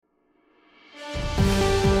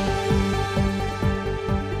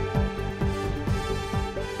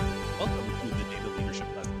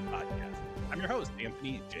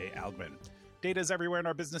me, Jay Algman. Data is everywhere in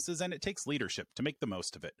our businesses, and it takes leadership to make the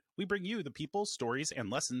most of it. We bring you the people, stories, and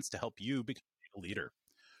lessons to help you become a leader.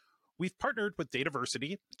 We've partnered with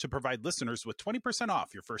Dataversity to provide listeners with 20%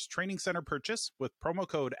 off your first training center purchase with promo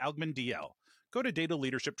code ALGMANDL. Go to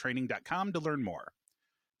dataleadershiptraining.com to learn more.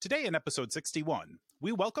 Today in episode 61,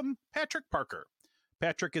 we welcome Patrick Parker.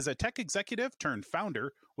 Patrick is a tech executive turned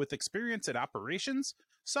founder with experience in operations,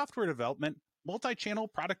 software development, multi-channel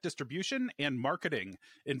product distribution, and marketing,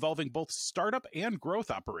 involving both startup and growth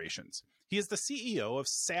operations. He is the CEO of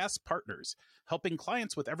SaaS Partners, helping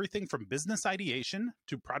clients with everything from business ideation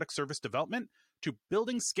to product service development to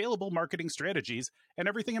building scalable marketing strategies and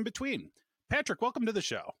everything in between. Patrick, welcome to the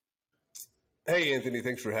show. Hey, Anthony.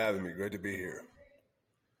 Thanks for having me. Great to be here.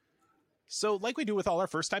 So like we do with all our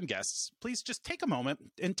first-time guests, please just take a moment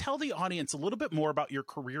and tell the audience a little bit more about your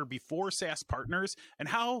career before SaaS Partners and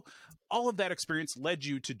how all of that experience led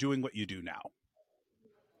you to doing what you do now.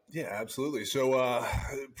 Yeah, absolutely. So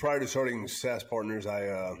prior to starting SaaS Partners,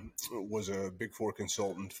 I was a Big Four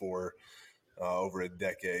consultant for over a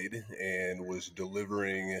decade and was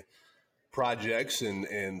delivering projects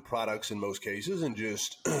and products in most cases, and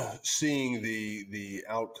just seeing the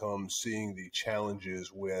outcomes, seeing the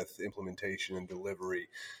challenges with implementation and delivery,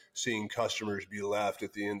 seeing customers be left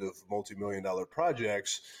at the end of multi-million-dollar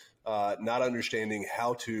projects, not understanding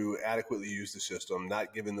how to adequately use the system,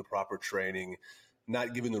 not given the proper training,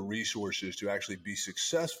 not given the resources to actually be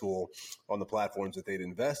successful on the platforms that they'd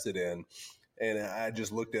invested in. And I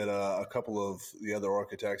just looked at a couple of the other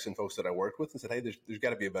architects and folks that I worked with and said, hey, there's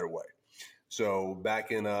got to be a better way. So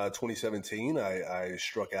back in 2017, I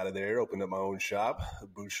struck out of there, opened up my own shop,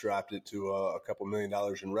 bootstrapped it to a couple $1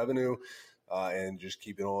 million in revenue, and just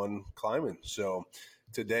keep it on climbing. So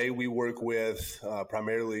today we work with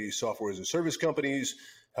primarily software as a service companies,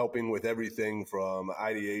 helping with everything from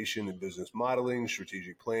ideation and business modeling,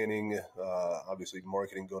 strategic planning, obviously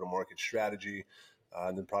marketing, go-to-market strategy,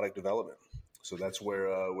 and then product development. So that's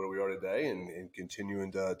where we are today, and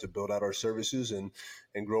continuing to build out our services and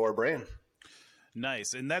grow our brand.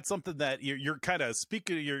 Nice. And that's something that you're kind of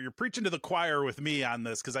speaking, you're preaching to the choir with me on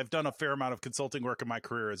this, because I've done a fair amount of consulting work in my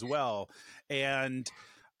career as well. And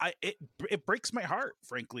it breaks my heart,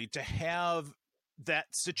 frankly, to have that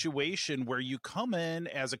situation where you come in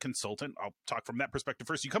as a consultant. I'll talk from that perspective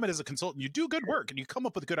first. You come in as a consultant, you do good work and you come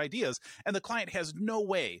up with good ideas, and the client has no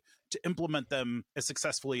way to implement them as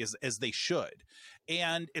successfully as they should.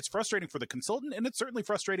 And it's frustrating for the consultant, and it's certainly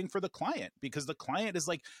frustrating for the client, because the client is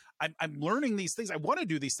like, I'm learning these things. I want to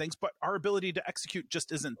do these things, but our ability to execute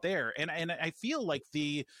just isn't there. And I feel like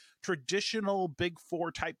the traditional Big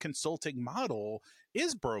Four type consulting model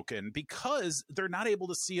is broken because they're not able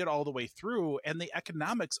to see it all the way through, and the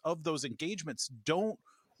economics of those engagements don't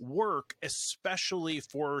work, especially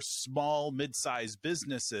for small, mid-sized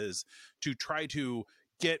businesses, to try to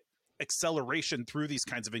get acceleration through these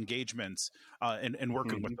kinds of engagements and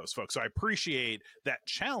working with those folks. So I appreciate that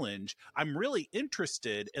challenge. I'm really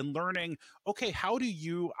interested in learning, okay, how do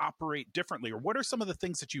you operate differently, or what are some of the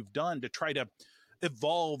things that you've done to try to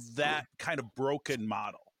evolve that kind of broken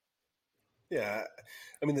model? Yeah.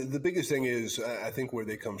 I mean, the biggest thing is, I think where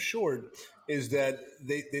they come short is that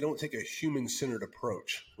they don't take a human-centered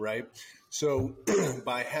approach, right? So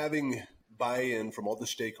by having buy-in from all the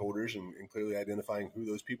stakeholders and clearly identifying who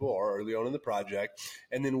those people are early on in the project,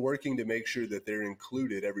 and then working to make sure that they're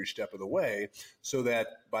included every step of the way, so that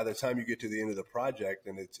by the time you get to the end of the project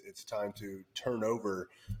and it's time to turn over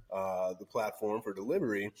the platform for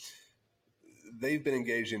delivery, they've been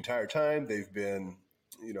engaged the entire time. They've been,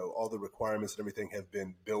 all the requirements and everything have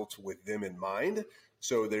been built with them in mind.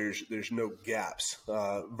 So there's no gaps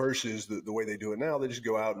versus the way they do it now. They just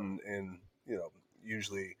go out and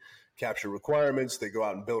usually capture requirements. They go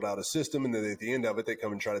out and build out a system, and then at the end of it, they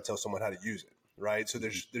come and try to tell someone how to use it, right? So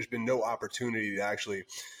there's been no opportunity to actually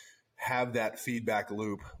have that feedback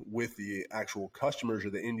loop with the actual customers or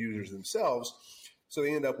the end users themselves. So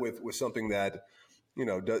they end up with something that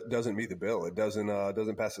doesn't meet the bill. It doesn't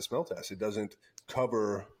pass the smell test. It doesn't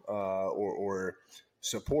cover or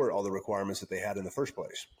support all the requirements that they had in the first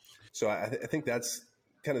place. So I think that's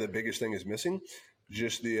kind of the biggest thing is missing,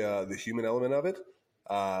 just the human element of it.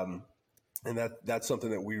 And that's something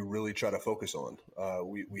that we really try to focus on.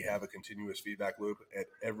 We have a continuous feedback loop at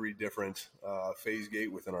every different phase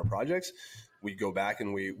gate within our projects. We go back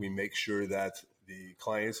and we make sure that the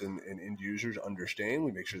clients and end users understand.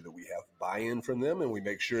 We make sure that we have buy-in from them, and we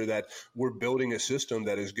make sure that we're building a system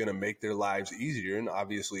that is going to make their lives easier and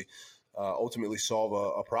obviously ultimately solve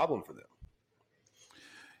a problem for them.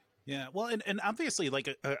 Yeah, well, and obviously, like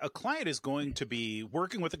a client is going to be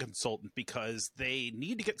working with a consultant because they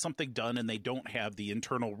need to get something done and they don't have the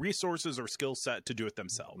internal resources or skill set to do it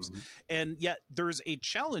themselves. Mhm. And yet, there's a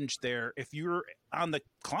challenge there if you're on the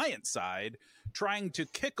client side trying to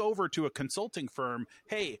kick over to a consulting firm,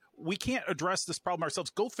 hey, we can't address this problem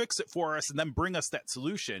ourselves, go fix it for us and then bring us that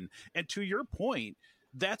solution. And to your point,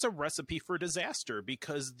 that's a recipe for disaster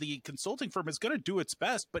because the consulting firm is going to do its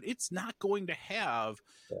best, but it's not going to have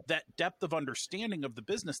that depth of understanding of the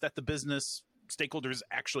business that the business stakeholders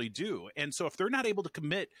actually do. And so if they're not able to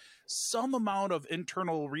commit some amount of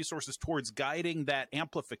internal resources towards guiding that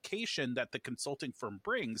amplification that the consulting firm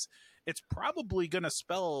brings, it's probably going to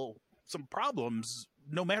spell some problems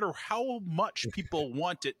no matter how much people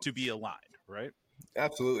want it to be aligned, right?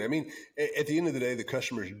 Absolutely. I mean, at the end of the day, the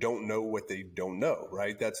customers don't know what they don't know,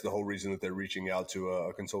 right? That's the whole reason that they're reaching out to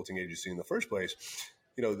a consulting agency in the first place.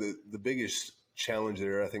 The biggest challenge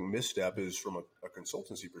there, I think, misstep is from a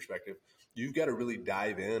consultancy perspective. You've got to really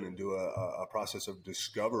dive in and do a process of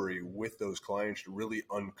discovery with those clients to really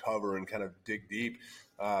uncover and kind of dig deep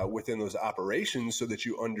within those operations so that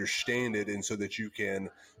you understand it and so that you can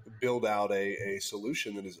build out a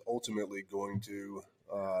solution that is ultimately going to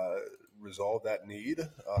resolve that need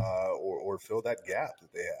or fill that gap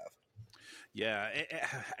that they have. Yeah,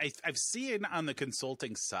 I've seen on the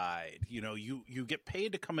consulting side, you get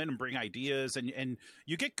paid to come in and bring ideas, and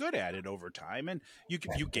you get good at it over time, and you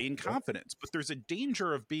gain confidence. But there's a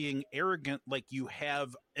danger of being arrogant, like you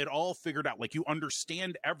have it all figured out, like you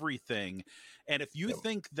understand everything, and if you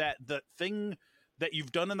think that the thing that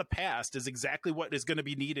you've done in the past is exactly what is going to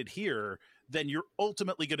be needed here, then you're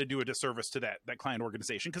ultimately going to do a disservice to that client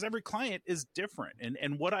organization because every client is different.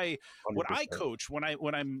 And what I 100%. coach when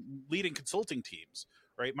I'm leading consulting teams,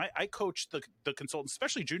 right? I coach the consultants,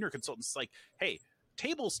 especially junior consultants, like, hey,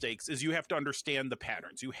 table stakes is you have to understand the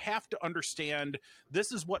patterns. You have to understand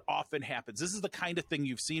this is what often happens. This is the kind of thing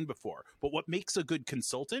you've seen before. But what makes a good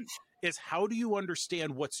consultant is how do you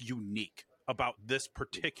understand what's unique about this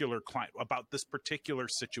particular client, about this particular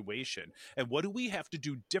situation, and what do we have to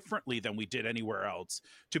do differently than we did anywhere else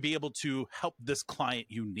to be able to help this client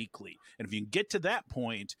uniquely. And if you can get to that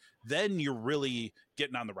point, then you're really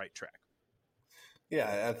getting on the right track.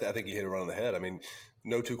 Yeah, I think you hit it right on the head. I mean,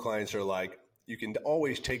 no two clients are like. You can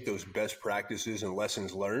always take those best practices and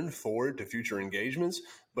lessons learned forward to future engagements,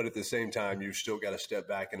 but at the same time, you've still got to step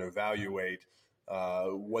back and evaluate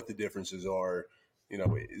what the differences are,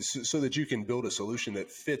 so that you can build a solution that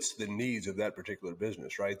fits the needs of that particular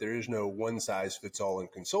business, right? There is no one size fits all in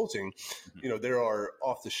consulting. There are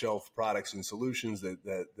off the shelf products and solutions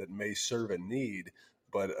that may serve a need.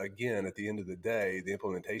 But again, at the end of the day, the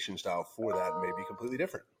implementation style for that may be completely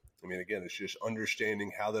different. I mean, again, it's just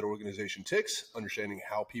understanding how that organization ticks, understanding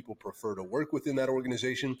how people prefer to work within that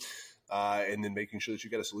organization, and then making sure that you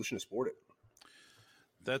got a solution to support it.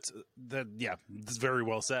 Yeah, that's very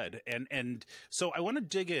well said. And so I want to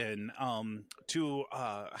dig in to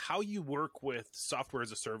how you work with software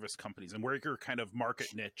as a service companies and where your kind of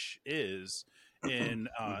market niche is in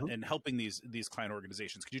helping these client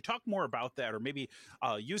organizations. Could you talk more about that, or maybe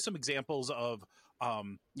use some examples of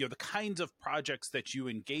the kinds of projects that you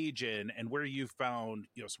engage in and where you found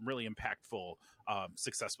some really impactful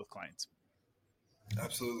success with clients?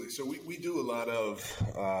 Absolutely. So we do a lot of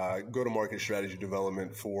go-to-market strategy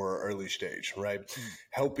development for early stage, right?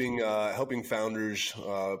 Helping founders,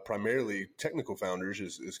 primarily technical founders,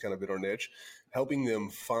 is kind of been our niche. Helping them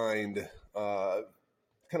find, kind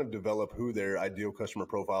of develop who their ideal customer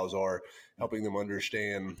profiles are. Helping them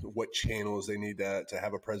understand what channels they need to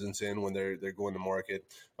have a presence in when they're going to market.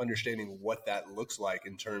 Understanding what that looks like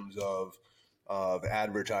in terms of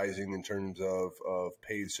advertising, in terms of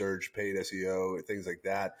paid search, paid SEO, things like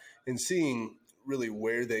that, and seeing really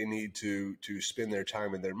where they need to spend their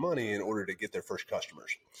time and their money in order to get their first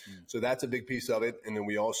customers. So that's a big piece of it. And then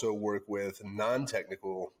we also work with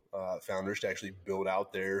non-technical founders to actually build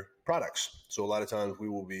out their products. So a lot of times we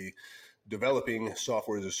will be developing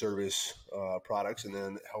software as a service products and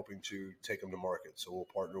then helping to take them to market. So we'll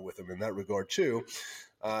partner with them in that regard too.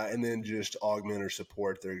 And then just augment or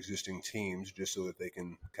support their existing teams just so that they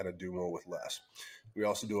can kind of do more with less. We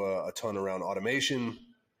also do a ton around automation,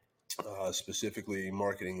 specifically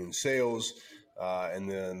marketing and sales, and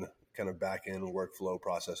then kind of back end workflow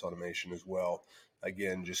process automation as well.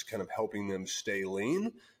 Again, just kind of helping them stay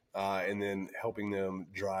lean and then helping them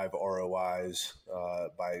drive ROIs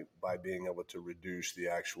by being able to reduce the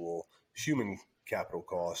actual human capital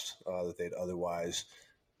cost that they'd otherwise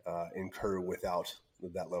incur without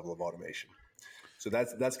that level of automation. So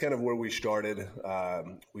that's kind of where we started.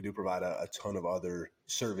 We do provide a ton of other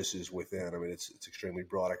services within. I mean, it's extremely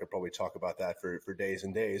broad. I could probably talk about that for days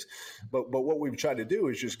and days. But what we've tried to do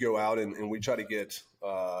is just go out and we try to get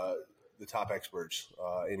the top experts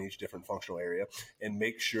in each different functional area and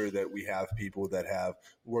make sure that we have people that have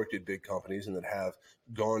worked at big companies and that have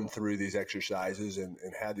gone through these exercises and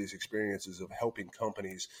had these experiences of helping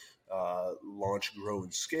companies launch, grow,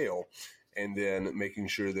 and scale. And then making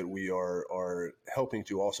sure that we are helping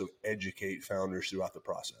to also educate founders throughout the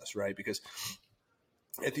process, right? Because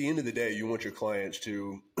at the end of the day, you want your clients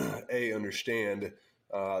to understand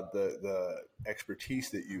the expertise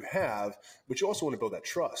that you have, but you also want to build that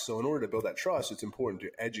trust. So in order to build that trust, it's important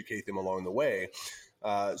to educate them along the way.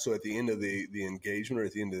 So at the end of the engagement or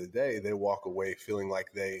at the end of the day, they walk away feeling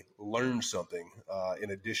like they learned something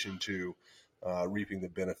in addition to reaping the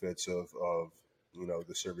benefits of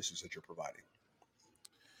the services that you're providing.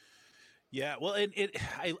 Yeah, well,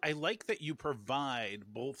 I like that you provide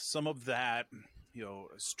both some of that,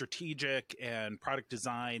 strategic and product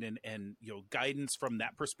design and guidance from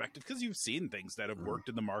that perspective, because you've seen things that have worked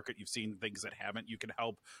in the market, you've seen things that haven't. You can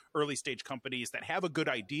help early stage companies that have a good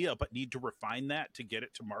idea but need to refine that to get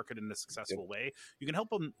it to market in a successful way. You can help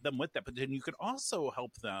them with that, but then you can also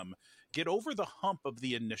help them get over the hump of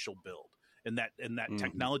the initial build and that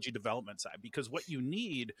technology development side, because what you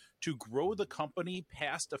need to grow the company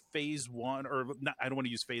past a phase one, or not, I don't want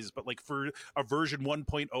to use phases, but like for a version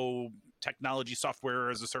 1.0 technology software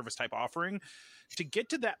as a service type offering, to get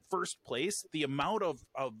to that first place, the amount of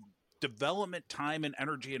development time and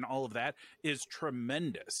energy and all of that is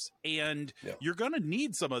tremendous. And you're going to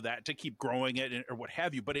need some of that to keep growing it or what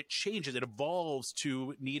have you, but it changes, it evolves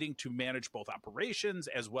to needing to manage both operations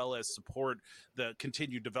as well as support the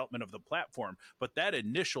continued development of the platform. But that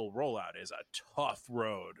initial rollout is a tough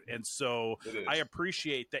road. And so I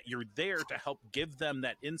appreciate that you're there to help give them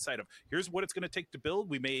that insight of here's what it's going to take to build.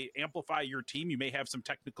 We may amplify your team. You may have some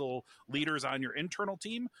technical leaders on your internal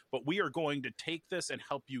team, but we are going to take this and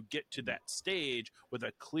help you get to that stage with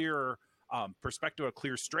a clear perspective, a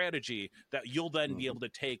clear strategy that you'll then be able to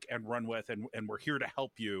take and run with. And we're here to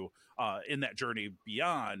help you in that journey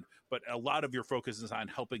beyond. But a lot of your focus is on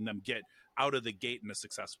helping them get out of the gate in a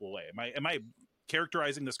successful way. Am I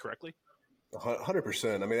characterizing this correctly?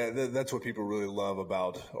 100%. I mean, that's what people really love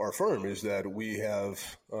about our firm is that we have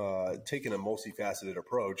taken a multifaceted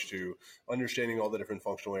approach to understanding all the different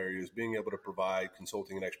functional areas, being able to provide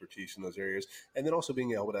consulting and expertise in those areas, and then also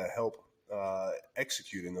being able to help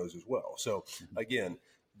execute in those as well. So again,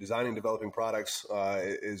 designing, developing products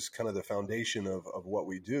is kind of the foundation of what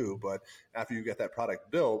we do. But after you get that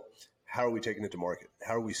product built, how are we taking it to market?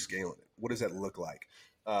 How are we scaling it? What does that look like?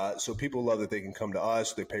 So people love that they can come to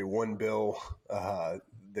us, they pay one bill,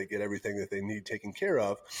 they get everything that they need taken care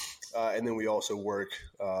of. And then we also work,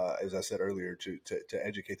 as I said earlier, to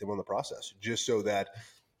educate them on the process, just so that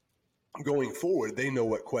going forward, they know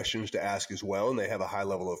what questions to ask as well, and they have a high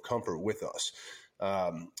level of comfort with us.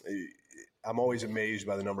 I'm always amazed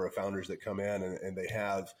by the number of founders that come in and they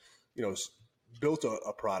have, built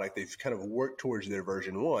a product. They've kind of worked towards their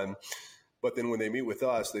version one, but then when they meet with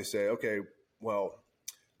us, they say, okay, well,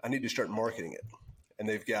 I need to start marketing it. And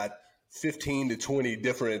they've got 15 to 20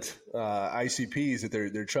 different ICPs that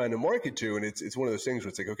they're trying to market to. And it's one of those things where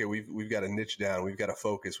it's like, okay, we've got to niche down. We've got to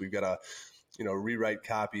focus. We've got to, rewrite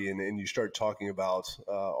copy. And you start talking about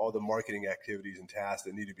all the marketing activities and tasks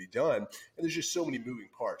that need to be done. And there's just so many moving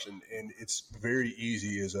parts. And it's very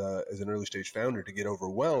easy as an early stage founder to get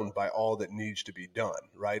overwhelmed by all that needs to be done,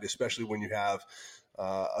 right? Especially when you have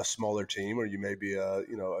a smaller team, or you may be a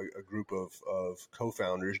group of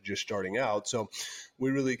co-founders just starting out. So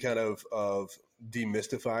we really kind of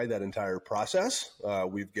demystify that entire process.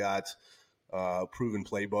 We've got proven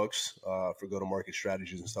playbooks for go-to-market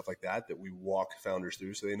strategies and stuff like that we walk founders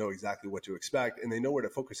through, so they know exactly what to expect and they know where to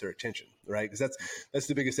focus their attention, right? Because that's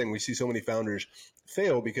the biggest thing. We see so many founders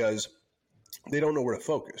fail because they don't know where to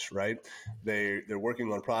focus, right? They're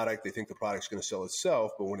working on product. They think the product's going to sell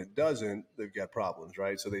itself, but when it doesn't, they've got problems,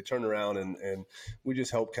 right? So they turn around and we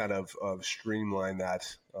just help kind of streamline that,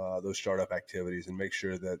 those startup activities and make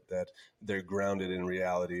sure that they're grounded in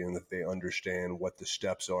reality and that they understand what the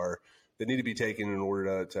steps are that need to be taken in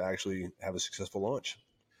order to actually have a successful launch.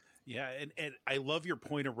 Yeah, and I love your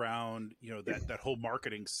point around, that whole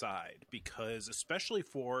marketing side, because especially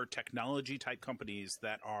for technology type companies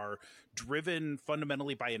that are driven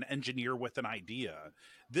fundamentally by an engineer with an idea,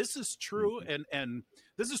 this is true. And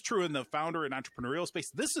this is true in the founder and entrepreneurial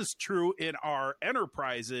space. This is true in our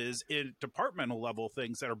enterprises, in departmental level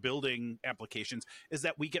things that are building applications, is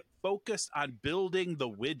that we get focused on building the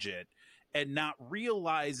widget and not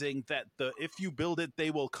realizing that the if you build it,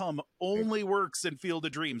 they will come only works in Field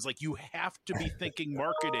of Dreams. Like, you have to be thinking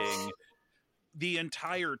marketing the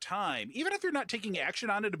entire time. Even if you're not taking action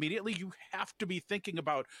on it immediately, you have to be thinking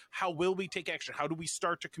about, how will we take action? How do we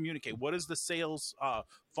start to communicate? What is the sales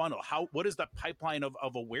funnel? What is the pipeline of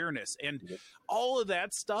awareness? And all of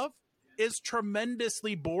that stuff is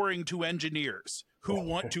tremendously boring to engineers who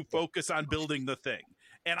want to focus on building the thing.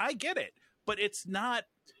 And I get it, but it's not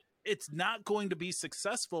going to be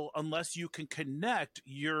successful unless you can connect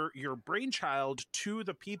your brainchild to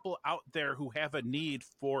the people out there who have a need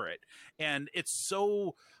for it. And it's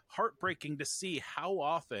so heartbreaking to see how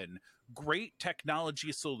often great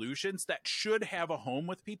technology solutions that should have a home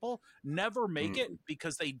with people never make it,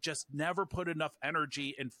 because they just never put enough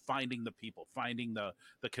energy in finding the people, finding the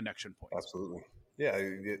connection points. Absolutely. Yeah,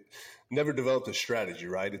 it never developed a strategy,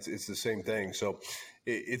 right? It's the same thing. So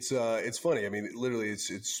it's funny. I mean, literally,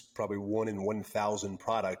 it's probably 1 in 1,000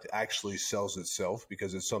 product actually sells itself,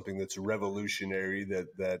 because it's something that's revolutionary,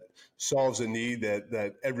 that solves a need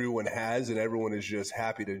that everyone has, and everyone is just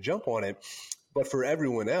happy to jump on it. But for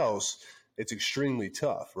everyone else, it's extremely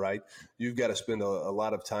tough, right? You've got to spend a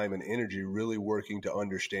lot of time and energy really working to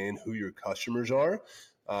understand who your customers are.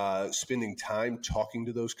 Spending time talking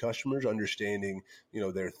to those customers, understanding,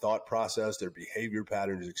 their thought process, their behavior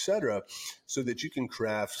patterns, et cetera, so that you can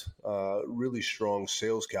craft really strong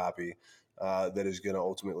sales copy that is going to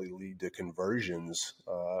ultimately lead to conversions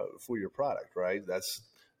for your product, right? That's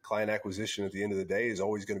client acquisition at the end of the day is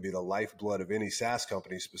always going to be the lifeblood of any SaaS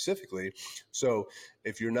company specifically. So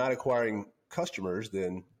if you're not acquiring customers,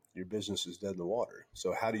 then your business is dead in the water.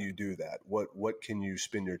 So how do you do that? What can you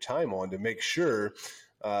spend your time on to make sure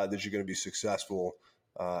that you're going to be successful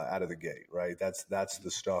out of the gate, right? That's the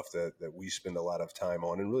stuff that we spend a lot of time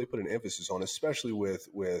on and really put an emphasis on, especially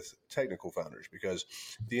with technical founders, because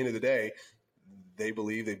at the end of the day, they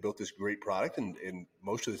believe they built this great product, and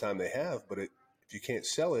most of the time they have, but if you can't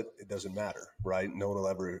sell it, it doesn't matter, right? No one will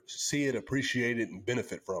ever see it, appreciate it, and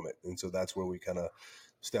benefit from it. And so that's where we kind of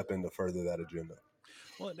step in to further that agenda.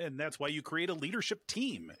 Well, and that's why you create a leadership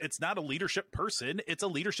team. It's not a leadership person. It's a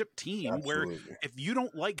leadership team. Absolutely. Where if you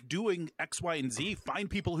don't like doing X, Y, and Z, find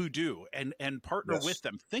people who do and partner with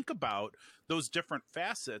them. Think about those different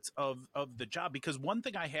facets of the job. Because one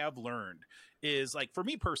thing I have learned is, like, for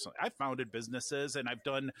me personally, I've founded businesses and I've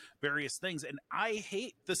done various things, and I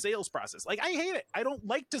hate the sales process. Like, I hate it. I don't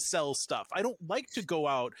like to sell stuff. I don't like to go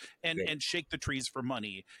out and shake the trees for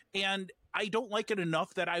money. And I don't like it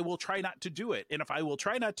enough that I will try not to do it. And if I will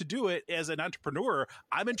try not to do it as an entrepreneur,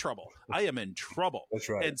 I'm in trouble. I am in trouble. That's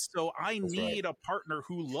right. And so I need a partner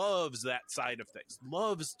who loves that side of things,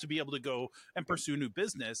 loves to be able to go and pursue new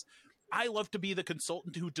business. I love to be the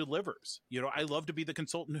consultant who delivers. I love to be the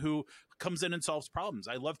consultant who comes in and solves problems.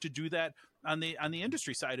 I love to do that on the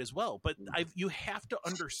industry side as well. But you have to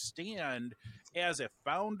understand, as a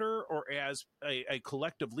founder or as a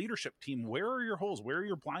collective leadership team, where are your holes? Where are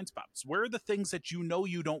your blind spots? Where are the things that you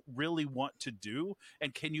don't really want to do?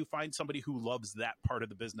 And can you find somebody who loves that part of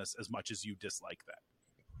the business as much as you dislike that?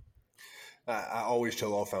 I always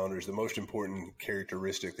tell all founders the most important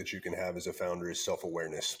characteristic that you can have as a founder is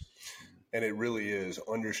self-awareness. And it really is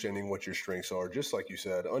understanding what your strengths are, just like you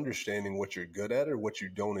said, understanding what you're good at or what you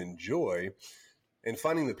don't enjoy, and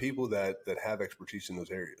finding the people that have expertise in those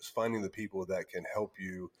areas, finding the people that can help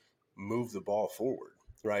you move the ball forward,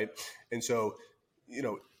 right? And so,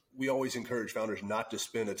 we always encourage founders not to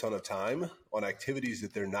spend a ton of time on activities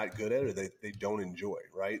that they're not good at or they don't enjoy,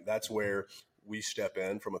 right? That's where we step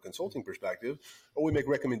in from a consulting perspective, or we make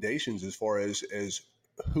recommendations as far as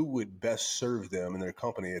who would best serve them and their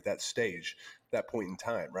company at that stage, that point in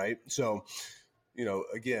time, right? So,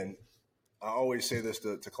 again, I always say this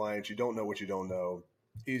to clients: you don't know what you don't know.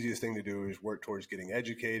 Easiest thing to do is work towards getting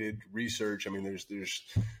educated, research. I mean, there's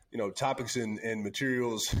topics and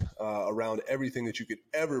materials around everything that you could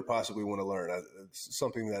ever possibly want to learn. It's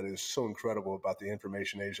something that is so incredible about the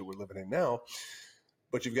information age that we're living in now.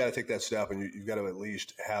 But you've got to take that step, and you've got to at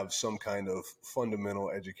least have some kind of fundamental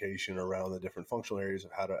education around the different functional areas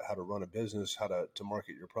of how to run a business, how to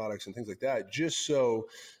market your products and things like that, just so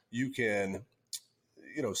you can,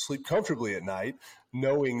 sleep comfortably at night,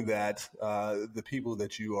 knowing that the people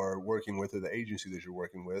that you are working with or the agency that you're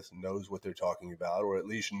working with knows what they're talking about, or at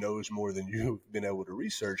least knows more than you've been able to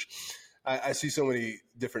research. I see so many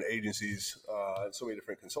different agencies, so many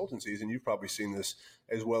different consultancies, and you've probably seen this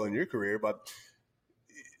as well in your career, but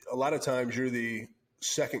a lot of times you're the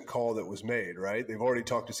second call that was made, right? They've already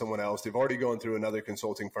talked to someone else. They've already gone through another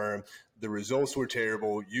consulting firm. The results were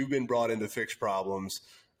terrible. You've been brought in to fix problems.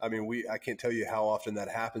 I mean, I can't tell you how often that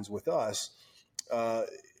happens with us.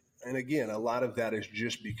 And again, a lot of that is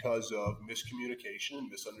just because of miscommunication and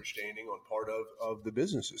misunderstanding on part of the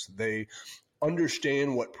businesses. They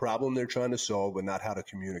understand what problem they're trying to solve, but not how to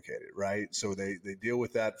communicate it, right? So they deal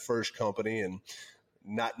with that first company and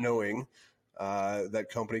not knowing that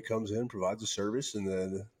company comes in, provides a service, and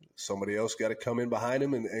then somebody else got to come in behind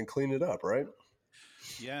them and clean it up, right?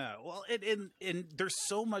 Yeah, well, and there's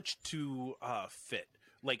so much to fit,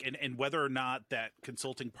 like, and whether or not that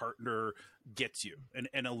consulting partner gets you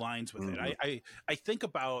and aligns with it. I think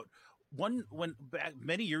about when back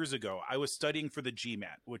many years ago, I was studying for the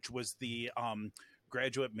GMAT, which was the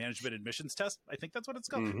graduate management admissions test. I think that's what it's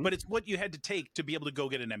called, but it's what you had to take to be able to go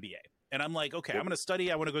get an MBA. And I'm like, okay, I'm going to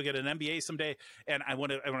study. I want to go get an MBA someday, and I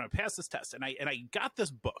want to pass this test. And I got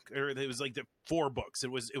this book, or it was like the 4 books.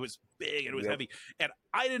 It was big and it was heavy, and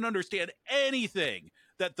I didn't understand anything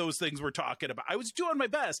that those things were talking about. I was doing my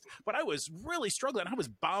best, but I was really struggling. I was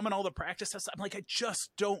bombing all the practice tests. I'm like, I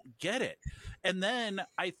just don't get it. And then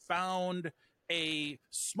I found a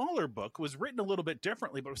smaller book, was written a little bit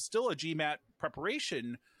differently, but it was still a GMAT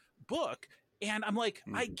preparation book. And I'm like,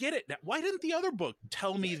 I get it now. Why didn't the other book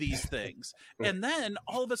tell me these things? And then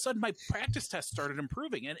all of a sudden my practice test started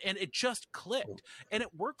improving, and it just clicked. And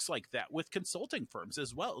it works like that with consulting firms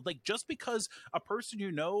as well. Like, just because a person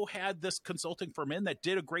had this consulting firm in that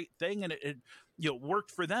did a great thing and it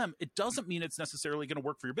worked for them, it doesn't mean it's necessarily going to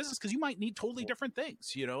work for your business, because you might need totally different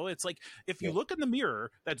things. It's like, if you look in the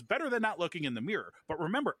mirror, that's better than not looking in the mirror. But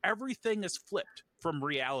remember, everything is flipped from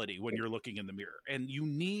reality when you're looking in the mirror, and you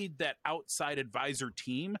need that outside advisor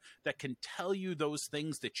team that can tell you those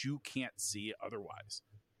things that you can't see otherwise.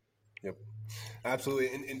 Yep,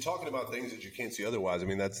 absolutely. And talking about things that you can't see otherwise, I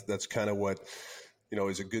mean, that's kind of what,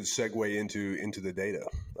 is a good segue into the data,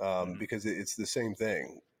 because it's the same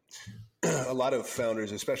thing. A lot of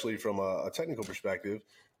founders, especially from a technical perspective,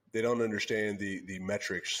 they don't understand the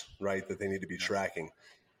metrics, right, that they need to be tracking.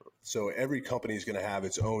 So every company is going to have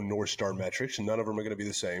its own North Star metrics, and none of them are going to be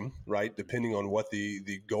the same, right? Depending on what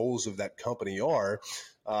the goals of that company are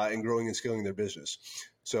in growing and scaling their business.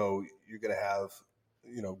 So you're going to have,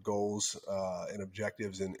 goals and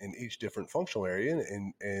objectives in each different functional area,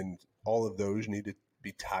 and all of those need to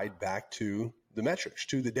be tied back to the metrics,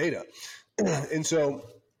 to the data. And so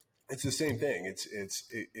it's the same thing.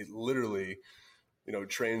 It literally,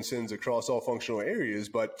 transcends across all functional areas,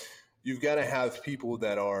 but you've got to have people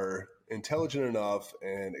that are intelligent enough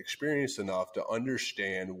and experienced enough to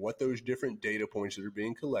understand what those different data points that are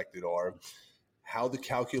being collected are, how the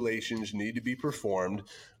calculations need to be performed,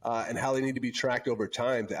 and how they need to be tracked over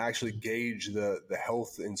time to actually gauge the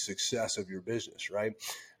health and success of your business, right?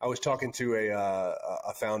 I was talking to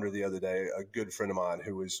a founder the other day, a good friend of mine,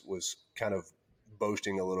 who was kind of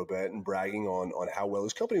boasting a little bit and bragging on how well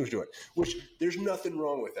his company was doing, which there's nothing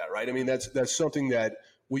wrong with that, right? I mean, that's something that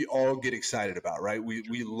we all get excited about, right?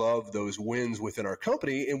 We love those wins within our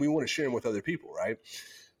company, and we want to share them with other people, right?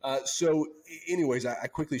 So anyways, I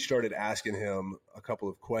quickly started asking him a couple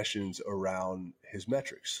of questions around his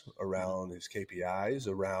metrics, around his KPIs,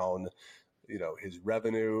 around, his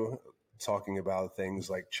revenue, talking about things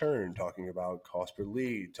like churn, talking about cost per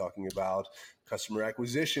lead, talking about customer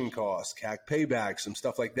acquisition costs, CAC payback, some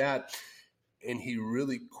stuff like that. And he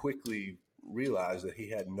really quickly realized that he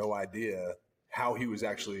had no idea how he was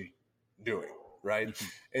actually doing, right?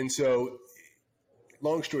 And so,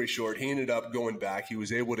 long story short, he ended up going back. He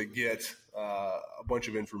was able to get a bunch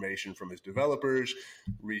of information from his developers,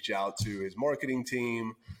 reach out to his marketing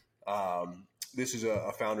team. This is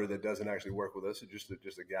a founder that doesn't actually work with us. It's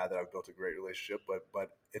just a guy that I've built a great relationship. But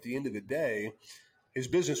at the end of the day, his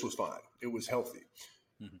business was fine. It was healthy.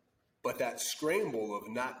 Mm-hmm. But that scramble of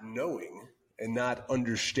not knowing and not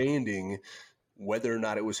understanding whether or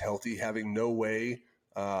not it was healthy, having no way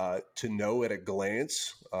to know at a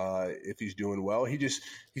glance if he's doing well. He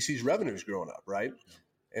sees revenues growing up, right?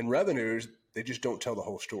 And revenues, they just don't tell the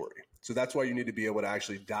whole story. So that's why you need to be able to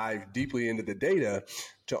actually dive deeply into the data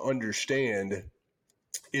to understand,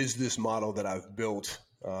 is this model that I've built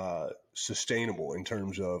sustainable in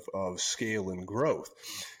terms of scale and growth?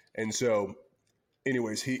 And so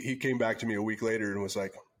anyways, he came back to me a week later and was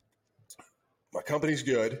like, my company's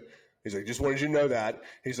good. He's like, just wanted you to know that.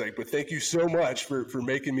 He's like, but thank you so much for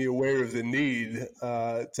making me aware of the need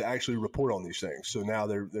to actually report on these things. So now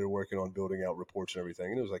they're working on building out reports and everything.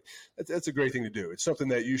 And it was like, that's a great thing to do. It's something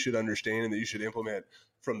that you should understand and that you should implement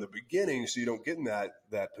from the beginning so you don't get in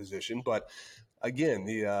that position. But again,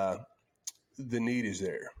 the need is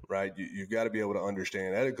there, right? You've got to be able to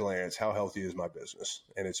understand at a glance, how healthy is my business?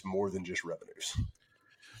 And it's more than just revenues.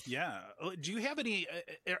 Yeah. Do you have any,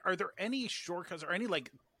 are there any shortcuts or any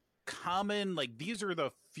common, these are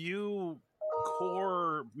the few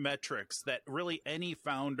core metrics that really any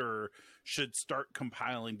founder should start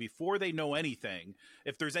compiling before they know anything?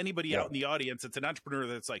 If there's anybody out in the audience, it's an entrepreneur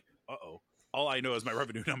that's like, uh-oh, all I know is my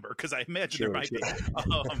revenue number, because I imagine there might be.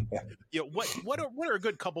 What are a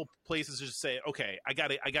good couple places to just say, okay, I got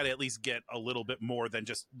to at least get a little bit more than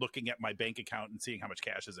just looking at my bank account and seeing how much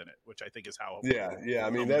cash is in it, which I think is how. Yeah. I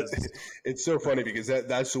mean, it's so funny because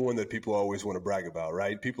that's the one that people always want to brag about,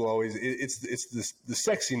 right? People always, it's the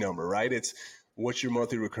sexy number, right? It's what's your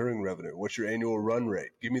monthly recurring revenue? What's your annual run rate?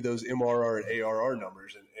 Give me those MRR and ARR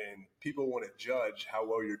numbers, and people want to judge how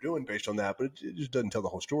well you're doing based on that, but it just doesn't tell the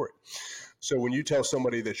whole story. So when you tell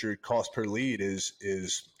somebody that your cost per lead is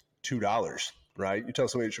 $2, right? You tell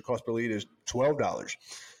somebody that your cost per lead is $12,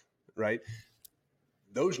 right?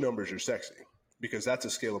 Those numbers are sexy because that's a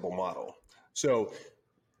scalable model. So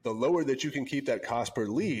the lower that you can keep that cost per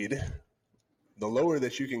lead, the lower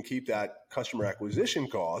that you can keep that customer acquisition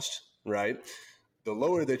cost, right? The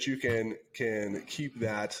lower that you can keep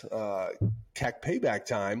that CAC payback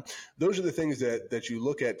time. Those are the things that you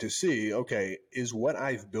look at to see, okay, is what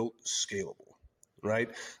I've built scalable, right?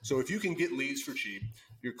 So if you can get leads for cheap,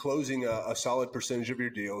 you're closing a solid percentage of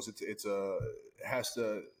your deals. It's a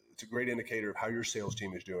great indicator of how your sales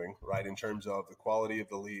team is doing, right? In terms of the quality of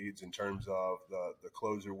the leads, in terms of the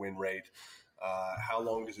closer win rate, how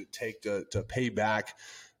long does it take to pay back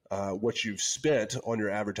what you've spent on your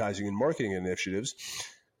advertising and marketing initiatives.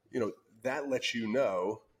 That lets you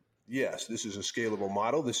know, yes, this is a scalable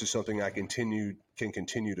model. This is something I can continue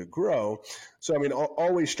to grow. So, I mean,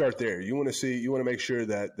 always start there. You want to make sure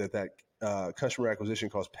that customer acquisition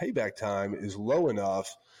cost payback time is low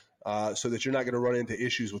enough so that you're not going to run into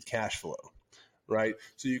issues with cash flow, right?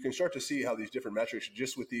 So you can start to see how these different metrics,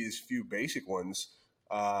 just with these few basic ones,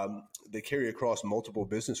 they carry across multiple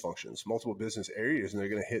business functions, multiple business areas, and they're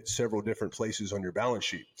going to hit several different places on your balance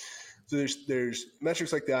sheet. So there's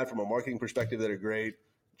metrics like that from a marketing perspective that are great.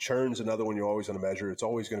 Churn's another one you're always going to measure. It's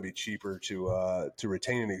always going to be cheaper to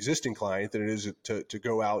retain an existing client than it is to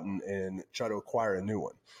go out and try to acquire a new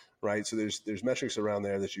one, right? So there's metrics around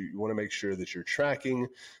there that you want to make sure that you're tracking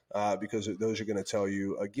because those are going to tell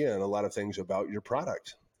you, again, a lot of things about your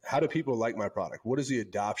product. How do people like my product? What does the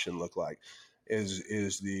adoption look like?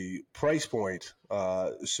 Is the price point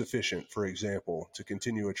sufficient, for example, to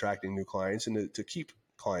continue attracting new clients and to keep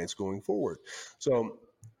clients going forward? So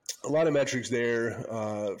a lot of metrics there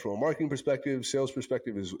from a marketing perspective, sales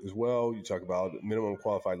perspective as well. You talk about minimum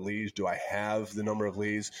qualified leads. Do I have the number of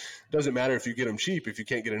leads? Doesn't matter if you get them cheap if you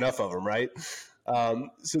can't get enough of them, right?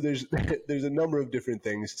 So there's a number of different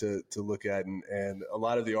things to look at, and a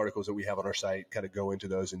lot of the articles that we have on our site kind of go into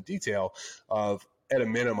those in detail of, at a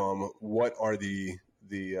minimum, what are the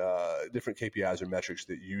different KPIs or metrics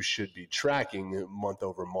that you should be tracking month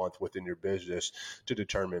over month within your business to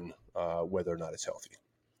determine whether or not it's healthy.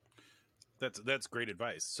 That's great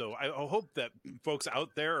advice. So I hope that folks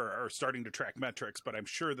out there are starting to track metrics, but I'm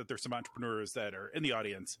sure that there's some entrepreneurs that are in the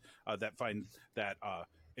audience that find that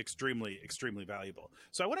extremely, extremely valuable.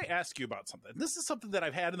 So I want to ask you about something. This is something that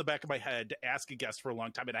I've had in the back of my head to ask a guest for a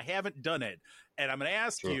long time, and I haven't done it. And I'm going to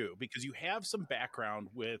ask you because you have some background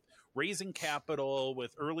with raising capital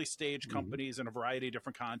with early stage companies in a variety of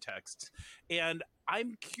different contexts. And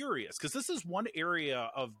I'm curious because this is one area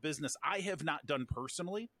of business I have not done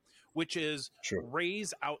personally, which is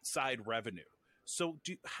raise outside revenue. So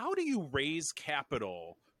how do you raise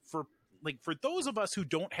capital for those of us who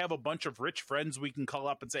don't have a bunch of rich friends we can call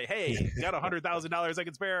up and say, hey, got $100,000 I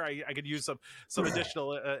can spare. I could use some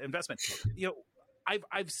additional investment.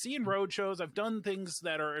 I've seen road shows. I've done things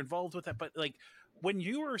that are involved with that. But when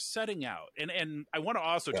you are setting out, and I want to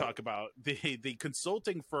also talk about the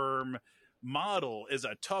consulting firm model is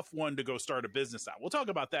a tough one to go start a business on. We'll talk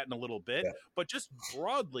about that in a little bit, but just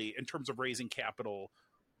broadly in terms of raising capital,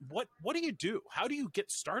 what do you do? How do you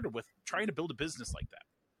get started with trying to build a business like that?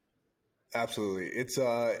 Absolutely.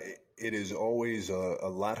 It is always a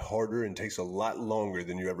lot harder and takes a lot longer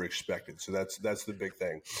than you ever expected. So that's the big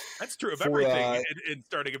thing. That's true of everything in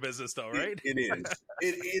starting a business though, right? It is.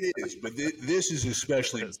 It is. But this is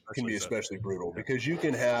especially brutal because you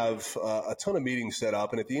can have a ton of meetings set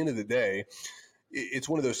up. And at the end of the day, it's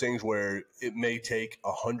one of those things where it may take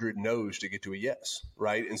 100 no's to get to a yes.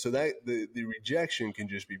 Right. And so that the rejection can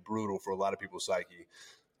just be brutal for a lot of people's psyche.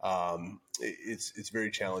 It's very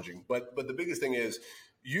challenging, but the biggest thing is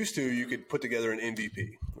you could put together an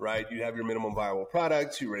MVP, right? You have your minimum viable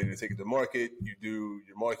product, you're ready to take it to market. You do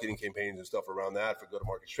your marketing campaigns and stuff around that for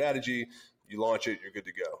go-to-market strategy. You launch it, you're good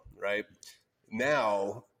to go, right?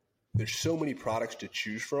 Now there's so many products to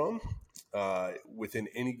choose from, within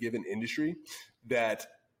any given industry that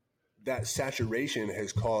that saturation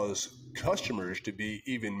has caused customers to be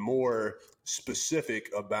even more specific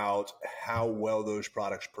about how well those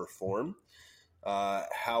products perform,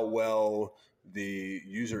 how well the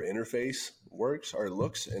user interface works or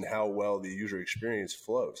looks, and how well the user experience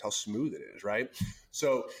flows, how smooth it is, right?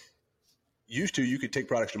 So used to, you could take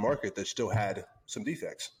products to market that still had some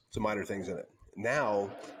defects, some minor things in it. Now,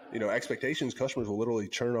 expectations, customers will literally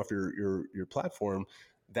churn off your platform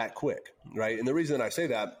that quick, right? And the reason I say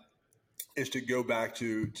that is to go back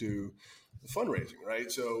to fundraising,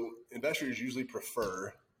 right? So investors usually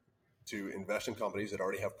prefer to invest in companies that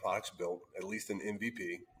already have products built, at least an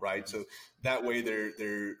MVP, right? So that way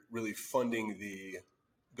they're really funding the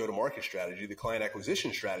go-to-market strategy, the client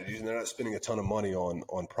acquisition strategies, and they're not spending a ton of money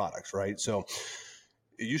on products, right? So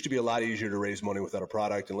it used to be a lot easier to raise money without a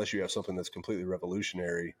product, unless you have something that's completely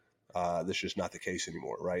revolutionary. That's just not the case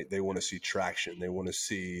anymore, right? They want to see traction. They want to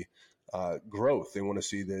see growth. They want to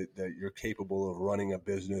see that you're capable of running a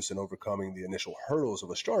business and overcoming the initial hurdles of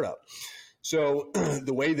a startup. So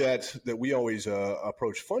the way that we always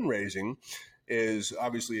approach fundraising is,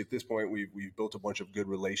 obviously at this point we've built a bunch of good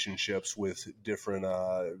relationships with different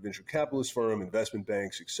venture capitalist firm, investment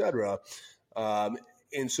banks, et cetera.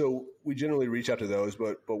 And so we generally reach out to those,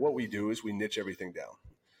 but what we do is we niche everything down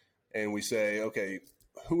and we say, okay,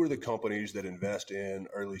 who are the companies that invest in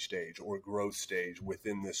early stage or growth stage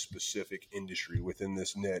within this specific industry, within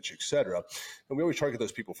this niche, et cetera. And we always target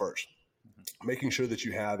those people first, making sure that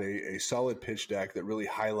you have a solid pitch deck that really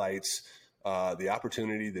highlights the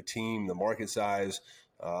opportunity, the team, the market size.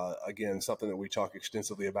 Again, something that we talk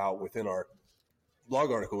extensively about within our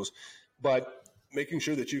blog articles, but making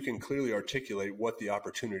sure that you can clearly articulate what the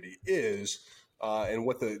opportunity is and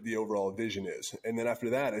what the overall vision is. And then after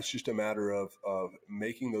that, it's just a matter of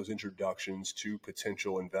making those introductions to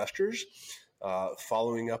potential investors,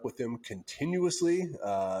 following up with them continuously,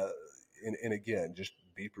 and again, just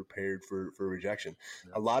be prepared for rejection.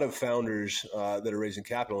 Yeah. A lot of founders that are raising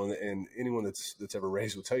capital, and anyone that's ever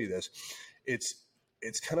raised will tell you this,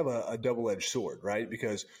 it's kind of a double-edged sword, right?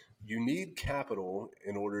 Because you need capital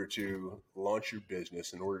in order to launch your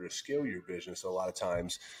business, in order to scale your business a lot of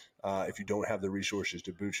times, if you don't have the resources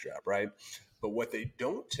to bootstrap, right? But what they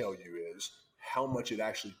don't tell you is how much it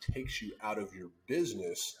actually takes you out of your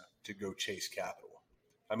business to go chase capital.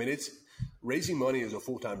 I mean, raising money is a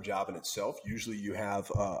full-time job in itself. Usually you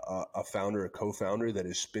have a founder, a co-founder that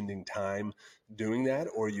is spending time doing that,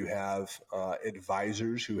 or you have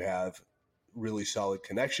advisors who have really solid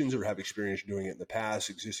connections or have experience doing it in the past,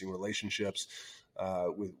 existing relationships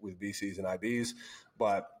with VCs and IBs.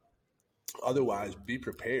 But otherwise, be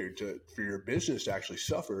prepared for your business to actually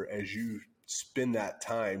suffer as you spend that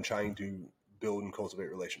time trying to build and cultivate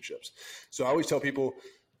relationships. So I always tell people,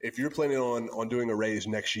 if you're planning on doing a raise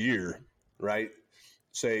next year, right,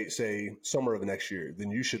 say summer of next year,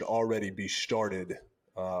 then you should already be started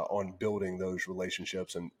on building those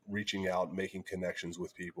relationships and reaching out, making connections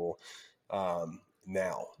with people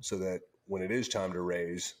now, so that when it is time to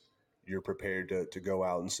raise, you're prepared to go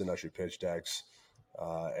out and send out your pitch decks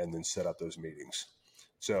and then set up those meetings.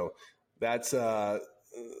 So that's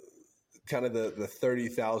kind of the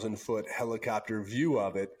 30,000 foot helicopter view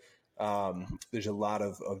of it. There's a lot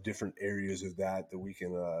of different areas of that we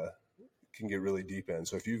can get really deep in.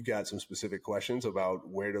 So if you've got some specific questions about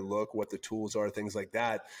where to look, what the tools are, things like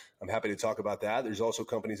that, I'm happy to talk about that. There's also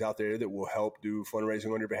companies out there that will help do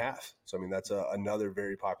fundraising on your behalf. So, I mean, that's another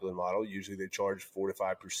very popular model. Usually they charge 4 to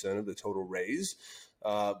 5% of the total raise.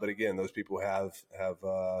 But again, those people have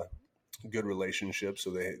good relationships, so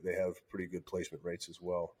they have pretty good placement rates as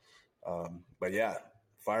well. But yeah,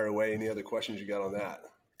 fire away. Any other questions you got on that?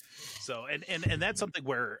 So, and that's something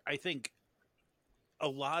where I think a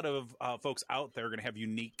lot of folks out there are going to have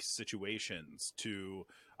unique situations to,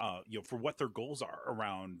 for what their goals are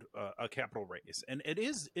around a capital raise. And it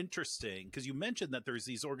is interesting because you mentioned that there's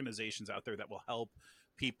these organizations out there that will help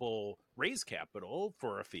people raise capital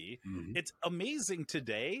for a fee. Mm-hmm. It's amazing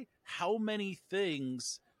today how many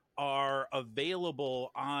things are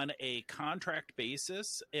available on a contract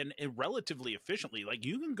basis and relatively efficiently. Like,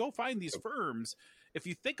 you can go find these firms. If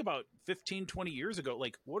you think about 15, 20 years ago,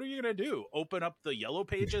 like, what are you going to do? Open up the yellow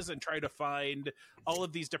pages and try to find all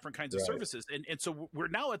of these different kinds of services. And so we're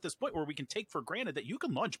now at this point where we can take for granted that you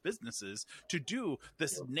can launch businesses to do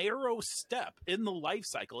this narrow step in the life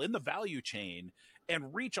cycle, in the value chain,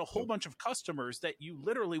 and reach a whole bunch of customers that you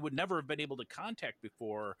literally would never have been able to contact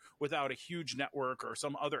before without a huge network or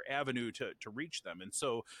some other avenue to reach them. And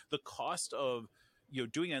so the cost of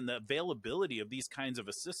doing and the availability of these kinds of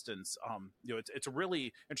assistance, it's a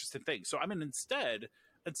really interesting thing. So I mean, instead,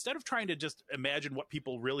 instead of trying to just imagine what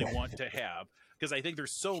people really want to have, because I think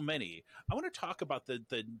there's so many, I want to talk about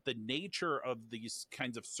the nature of these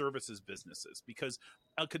kinds of services businesses, because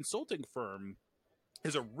a consulting firm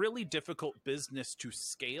is a really difficult business to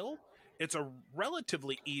scale. It's a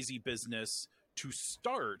relatively easy business to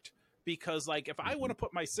start, because like if I want to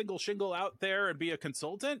put my single shingle out there and be a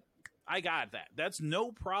consultant, I got that. That's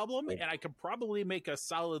no problem, and I could probably make a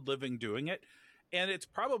solid living doing it. And it's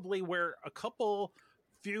probably where a couple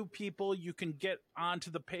few people you can get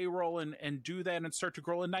onto the payroll and do that and start to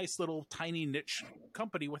grow a nice little tiny niche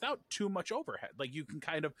company without too much overhead. Like you can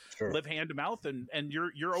kind of live hand to mouth and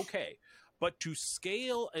you're okay. But to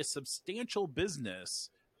scale a substantial business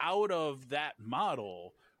out of that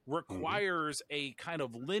model requires a kind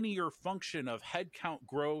of linear function of headcount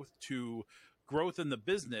growth to growth in the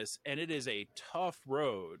business, and it is a tough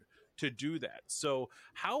road to do that. So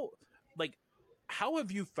how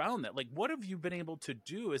have you found that? Like, what have you been able to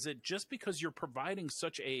do? Is it just because you're providing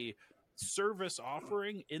such a service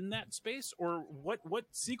offering in that space, or what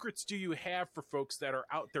secrets do you have for folks that are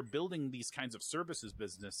out there building these kinds of services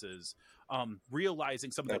businesses,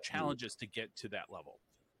 realizing some of the challenges to get to that level?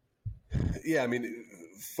 Yeah, I mean,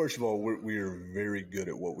 first of all, we're very good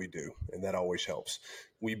at what we do, and that always helps.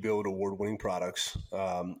 We build award-winning products,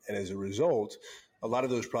 and as a result, a lot of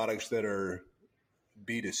those products that are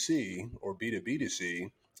B2C or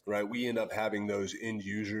B2B2C, right? We end up having those end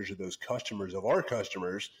users or those customers of our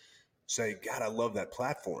customers say, God, I love that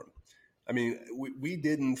platform. I mean, we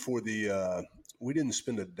didn't spend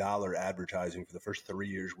 $1 advertising for the first 3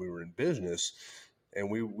 years we were in business. And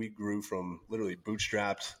we grew from literally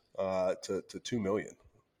bootstrapped to 2 million.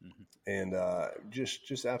 And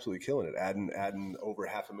just absolutely killing it, adding over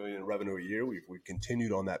 $500,000 in revenue a year. We've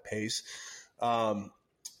continued on that pace.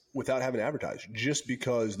 Without having to advertise, just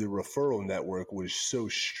because the referral network was so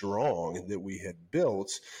strong that we had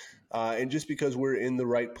built, and just because we're in the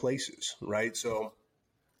right places, right? So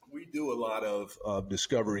we do a lot of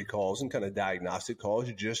discovery calls and kind of diagnostic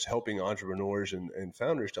calls, just helping entrepreneurs and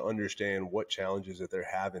founders to understand what challenges that they're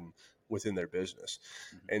having within their business.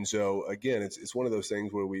 And so again, it's one of those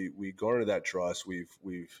things where we garner that trust. We've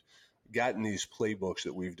gotten these playbooks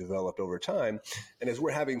that we've developed over time. And as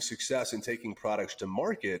we're having success in taking products to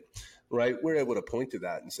market, right, we're able to point to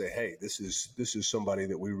that and say, hey, this is somebody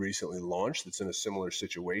that we recently launched that's in a similar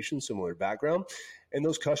situation, similar background. And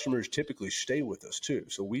those customers typically stay with us too.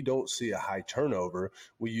 So we don't see a high turnover.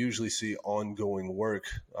 We usually see ongoing work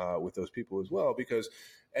with those people as well, because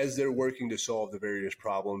as they're working to solve the various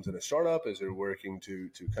problems in a startup, as they're working to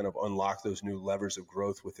kind of unlock those new levers of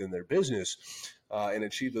growth within their business and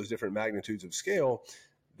achieve those different magnitudes of scale,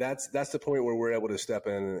 that's the point where we're able to step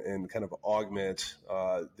in and kind of augment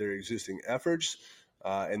their existing efforts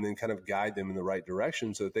and then kind of guide them in the right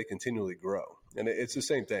direction so that they continually grow. And it's the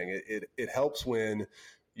same thing. It helps when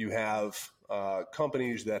you have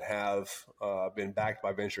companies that have been backed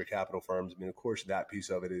by venture capital firms. I mean, of course, that piece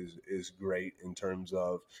of it is great in terms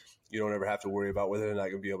of you don't ever have to worry about whether or not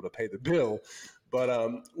you'll be able to pay the bill.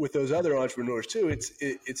 But with those other entrepreneurs too,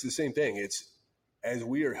 it's the same thing. It's as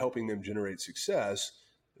we are helping them generate success,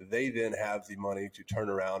 they then have the money to turn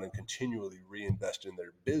around and continually reinvest in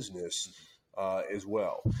their business as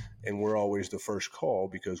well. And we're always the first call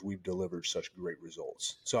because we've delivered such great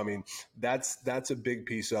results. So, I mean, that's a big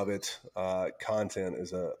piece of it. Content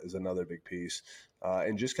is another big piece.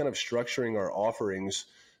 And just kind of structuring our offerings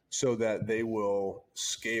so that they will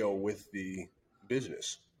scale with the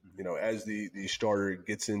business, you know, as the starter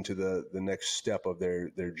gets into the next step of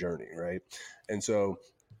their journey, right? And so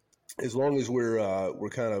as long as we're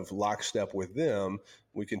kind of lockstep with them,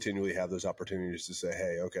 we continually have those opportunities to say,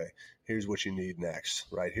 hey, okay, here's what you need next,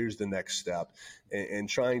 right? Here's the next step, and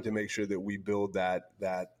trying to make sure that we build that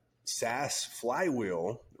SaaS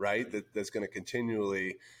flywheel, right? That's going to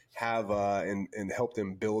continually have and help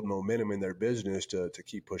them build momentum in their business to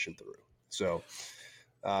keep pushing through. So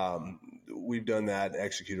we've done that,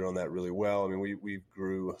 executed on that really well. I mean, we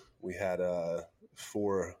grew. We had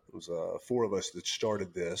four of us that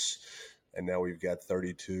started this, and now we've got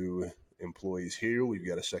 32 employees here. We've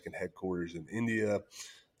got a second headquarters in India.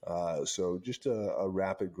 So just a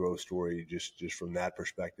rapid growth story, just from that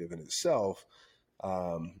perspective in itself.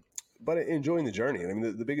 But enjoying the journey. I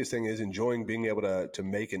mean, the biggest thing is enjoying being able to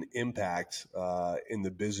make an impact in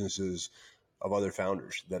the businesses of other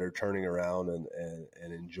founders that are turning around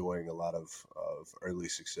and enjoying a lot of early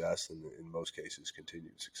success and in most cases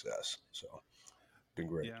continued success. So been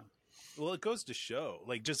great. Yeah. Well, it goes to show,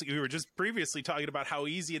 like, just we were just previously talking about how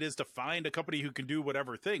easy it is to find a company who can do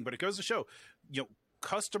whatever thing, but it goes to show, you know,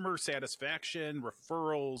 customer satisfaction,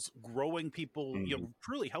 referrals, growing people,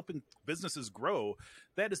 truly helping businesses grow,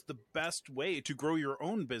 that is the best way to grow your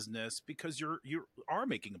own business, because you are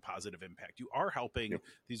making a positive impact. You are helping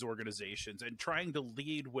these organizations and trying to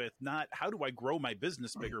lead with not how do I grow my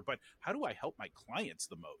business bigger, but how do I help my clients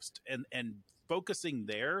the most? And focusing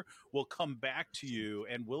there will come back to you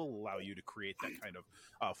and will allow you to create that kind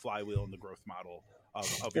of flywheel in the growth model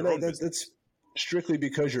of your own business. That's strictly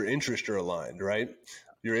because your interests are aligned, right?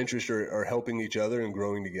 Your interests are helping each other and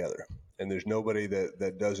growing together. And there's nobody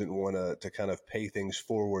that doesn't want to kind of pay things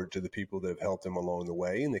forward to the people that have helped them along the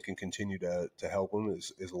way, and they can continue to help them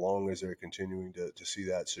as long as they're continuing to see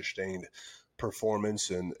that sustained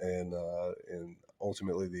performance and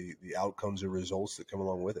ultimately the outcomes and results that come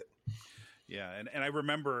along with it. Yeah. And I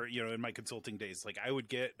remember, in my consulting days, like I would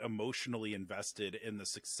get emotionally invested in the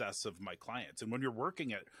success of my clients. And when you're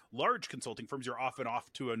working at large consulting firms, you're often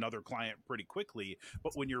off to another client pretty quickly.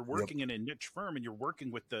 But when you're working in a niche firm and you're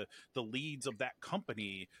working with the leads of that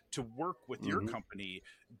company to work with your company,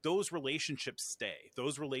 those relationships stay,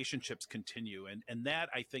 those relationships continue. And that,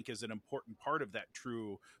 I think, is an important part of that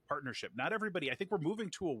true partnership. Not everybody, I think we're moving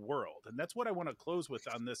to a world, and that's what I want to close with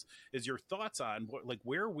on this, is your thoughts on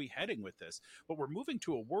where are we heading with this? But we're moving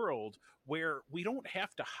to a world where we don't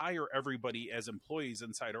have to hire everybody as employees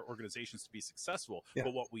inside our organizations to be successful. Yeah.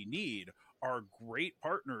 But what we need are great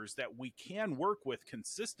partners that we can work with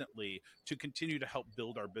consistently to continue to help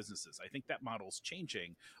build our businesses. I think that model's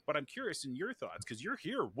changing, but I'm curious in your thoughts, because you're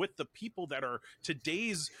here with the people that are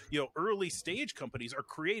today's, early stage companies are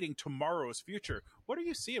creating tomorrow's future. What are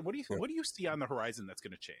you seeing? What do you see on the horizon that's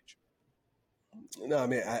going to change? No, I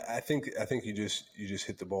mean, I think you just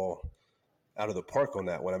hit the ball out of the park on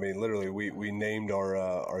that one. I mean, literally, we named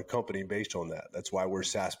our company based on that. That's why we're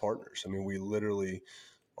SaaS partners. I mean, we literally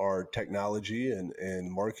are technology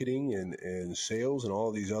and marketing and sales and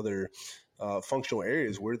all these other functional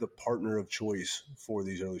areas. We're the partner of choice for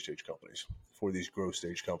these early stage companies, for these growth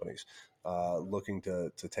stage companies, looking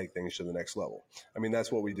to take things to the next level. I mean,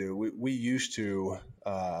 that's what we do. We used to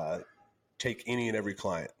take any and every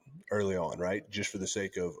client early on, right? Just for the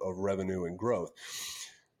sake of revenue and growth.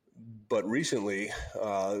 But recently,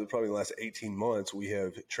 probably the last 18 months, we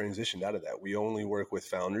have transitioned out of that. We only work with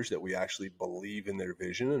founders that we actually believe in their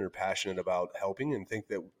vision and are passionate about helping and think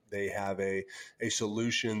that they have a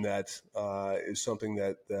solution that is something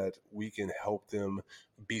that we can help them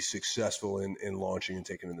be successful in launching and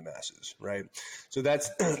taking to the masses, right? So that's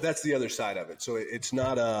the other side of it. So it's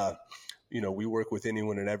not we work with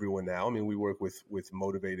anyone and everyone now. I mean, we work with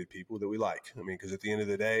motivated people that we like. I mean, because at the end of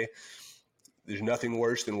the day, there's nothing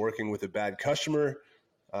worse than working with a bad customer.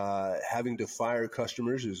 Having to fire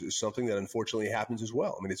customers is something that unfortunately happens as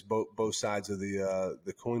well. I mean, it's both sides of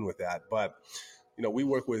the coin with that. But, we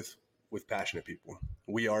work with passionate people.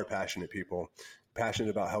 We are passionate people,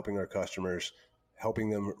 passionate about helping our customers,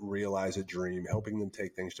 helping them realize a dream, helping them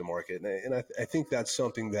take things to market. And I think that's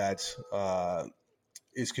something that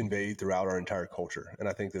is conveyed throughout our entire culture. And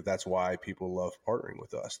I think that that's why people love partnering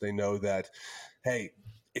with us. They know that, hey,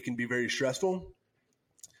 it can be very stressful,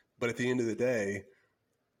 but at the end of the day,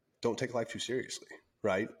 don't take life too seriously,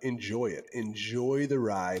 right? Enjoy it. Enjoy the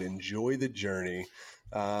ride. Enjoy the journey.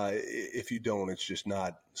 If you don't, it's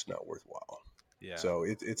not worthwhile. Yeah. So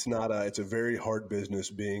it's a very hard business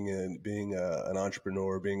being an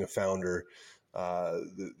entrepreneur, being a founder.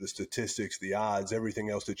 The statistics, the odds, everything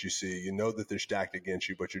else that you see, that they're stacked against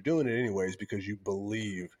you, but you're doing it anyways because you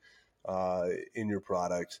believe in your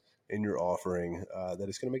product, in your offering, that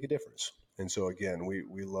it's going to make a difference. And so again,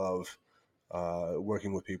 we love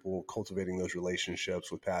working with people, cultivating those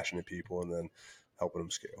relationships with passionate people, and then helping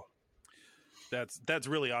them scale. That's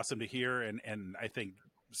really awesome to hear, and I think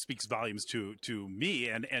speaks volumes to me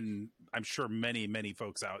and I'm sure many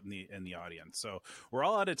folks out in the audience. So we're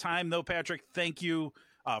all out of time though, Patrick. Thank you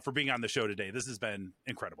for being on the show today. This has been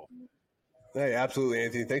incredible. Hey, absolutely,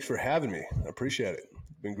 Anthony. Thanks for having me. I appreciate it.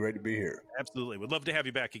 It's been great to be here. Absolutely. Would love to have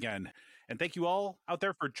you back again. And thank you all out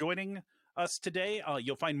there for joining us today.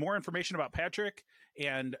 You'll find more information about Patrick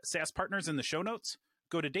and SaaS Partners in the show notes.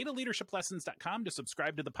 Go to dataleadershiplessons.com to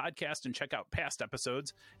subscribe to the podcast and check out past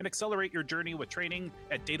episodes, and accelerate your journey with training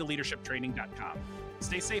at dataleadershiptraining.com.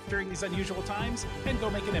 Stay safe during these unusual times and go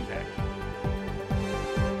make an impact.